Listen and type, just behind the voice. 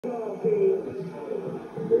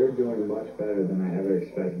They're doing much better than I ever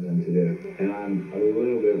expected them to do, and I'm a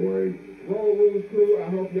little bit worried. Roll Rules crew, I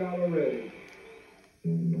hope y'all are ready.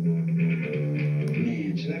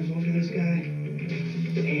 Man, should I vote for this guy?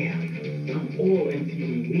 Damn, I'm all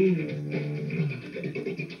MTV mean.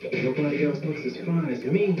 Nobody else looks as fine as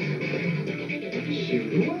me.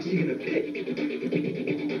 Shoot, who else you gonna pick?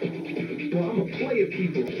 Well, I'm a player,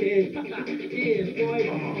 people, kid. Yeah, boy.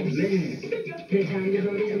 Oh, man. The time to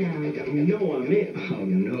vote is now. You know I'm in. Oh,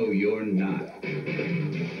 no, you're not.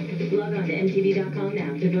 Log on to MTV.com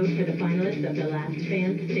now to vote for the finalists of the Last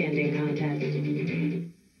Fan Standing contest.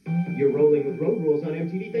 You're rolling with Road Rules on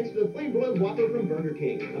MTV thanks to the Flame Broiled Whopper from Burger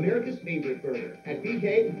King, America's favorite burger. At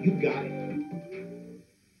BK, you got it.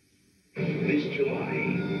 This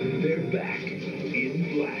July, they're back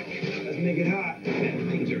in black. Let's make it hot. And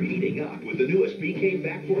things are heating up with the newest BK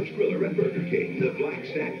Back Porch Griller at Burger King. The Black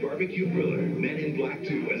Stack Barbecue Griller, Men in Black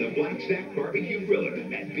 2, and the Black Stack Barbecue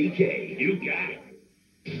Griller at BK. You got it.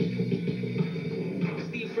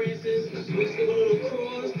 Steve Francis, switched a little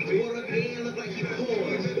cross, brought up here, looked like he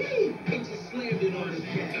paused. He just slammed it on his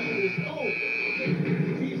cat. Oh!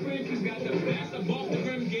 Steve Francis got the best of off the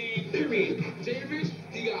rim game, period. Jay Rich,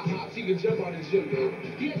 he got hops, he could jump out of the gym, man.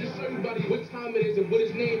 He had to show everybody what time it is and what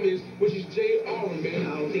his name is, which is Jay Arlen, man.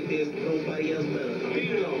 I don't think there's nobody else better.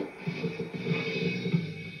 Dino.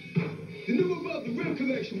 The new Above the Rim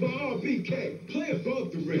collection by RBK. Play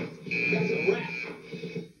Above the Rim. That's a wrap.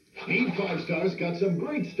 Need 5 stars got some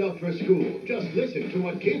great stuff for school. Just listen to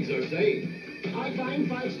what kids are saying. I find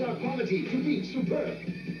 5-star quality to be superb.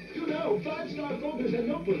 You know, 5-star folders and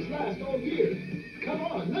notebooks last all year. Come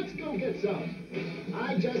on, let's go get some.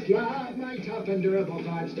 I just love my tough and durable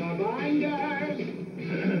 5-star binders.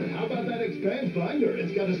 How about that Expand binder?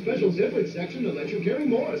 It's got a special zippered section to let you carry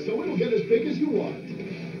more, so it'll get as big as you want.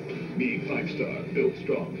 Being 5-star, built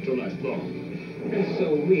strong to last long. That's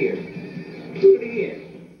so weird. Do it again.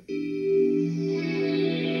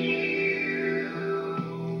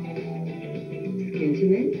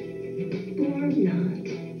 Skintimate or not.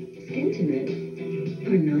 Skintimate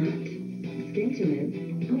or not. Skintimate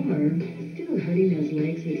or still hurting those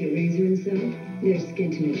legs with your razor and soap? There's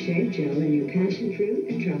Skintimate Shave Gel in your passion fruit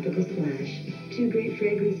and tropical splash. 2 great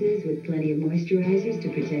fragrances with plenty of moisturizers to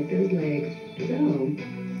protect those legs. So,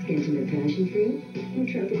 Skintimate passion fruit or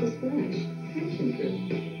tropical splash? Passion fruit.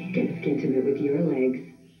 Get Skintimate with your legs.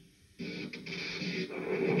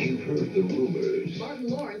 You've heard the rumors. Martin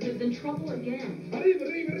Lawrence is in trouble again. I didn't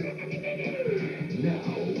believe it. Now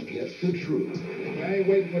gets the truth. I ain't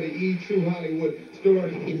waiting for the E-True Hollywood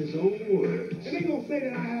story. In his own words. And they gonna say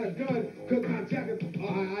that I had a gun because my jacket...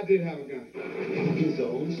 Oh, I did have a gun. His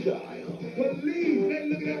own style. Police, they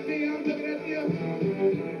looking at me, I'm looking at them.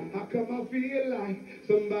 How come I feel like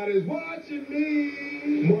somebody's watching me?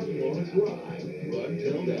 Martin Lawrence Live.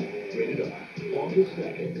 Runteldat. Rated R. August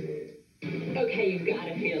 2nd. Okay, you've got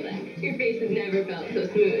to feel that. Your face has never felt so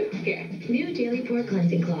smooth. Here. New Daily Pore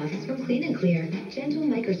Cleansing Cloths from Clean and Clear. Gentle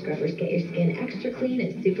micro scrubbers get your skin extra clean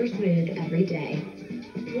and super smooth every day.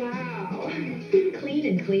 Wow. Clean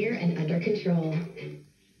and clear and under control.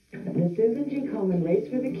 The Susan G. Komen Race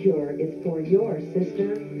for the Cure is for your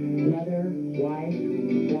sister, mother, wife,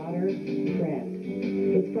 daughter, friend.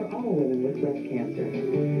 It's for all women with breast cancer.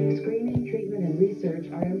 Screening, treatment, and research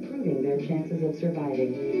are improving their chances of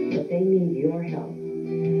surviving, but they need your help.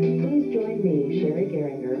 Please join me, Sherry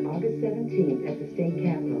Geringer, August 17th at the state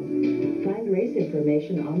capitol. Find race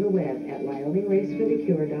information on the web at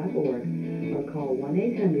wyomingraceforthecure.org or call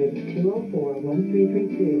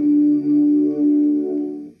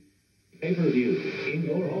 1-800-204-1332. Pay-per-view in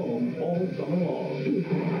your home all summer long.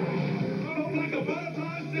 Home like a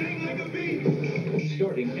butterfly, sing like a bee.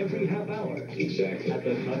 Starting every half hour. Exactly. At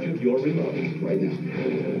the touch of your remote. Right now.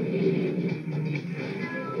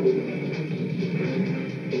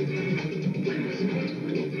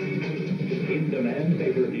 In-demand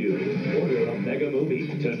pay-per-view. Order a mega movie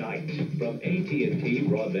tonight from AT&T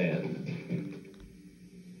Broadband.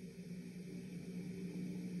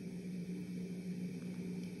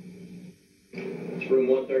 It's room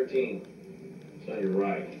 113. It's on your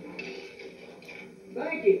right.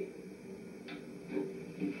 Thank you.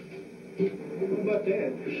 What about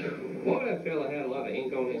that? Boy, that fella had a lot of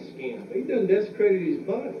ink on his skin. He done desecrated his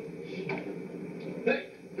body. Hey!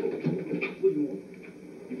 What do you want?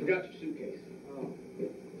 You forgot your suitcase. Oh,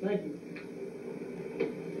 thank you.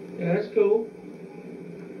 Yeah, that's cool.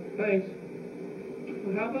 Thanks.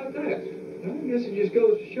 Well, how about that? Well, I guess it just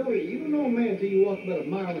goes to show you, you don't know a man till you walk about a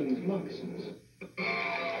mile in his moccasins.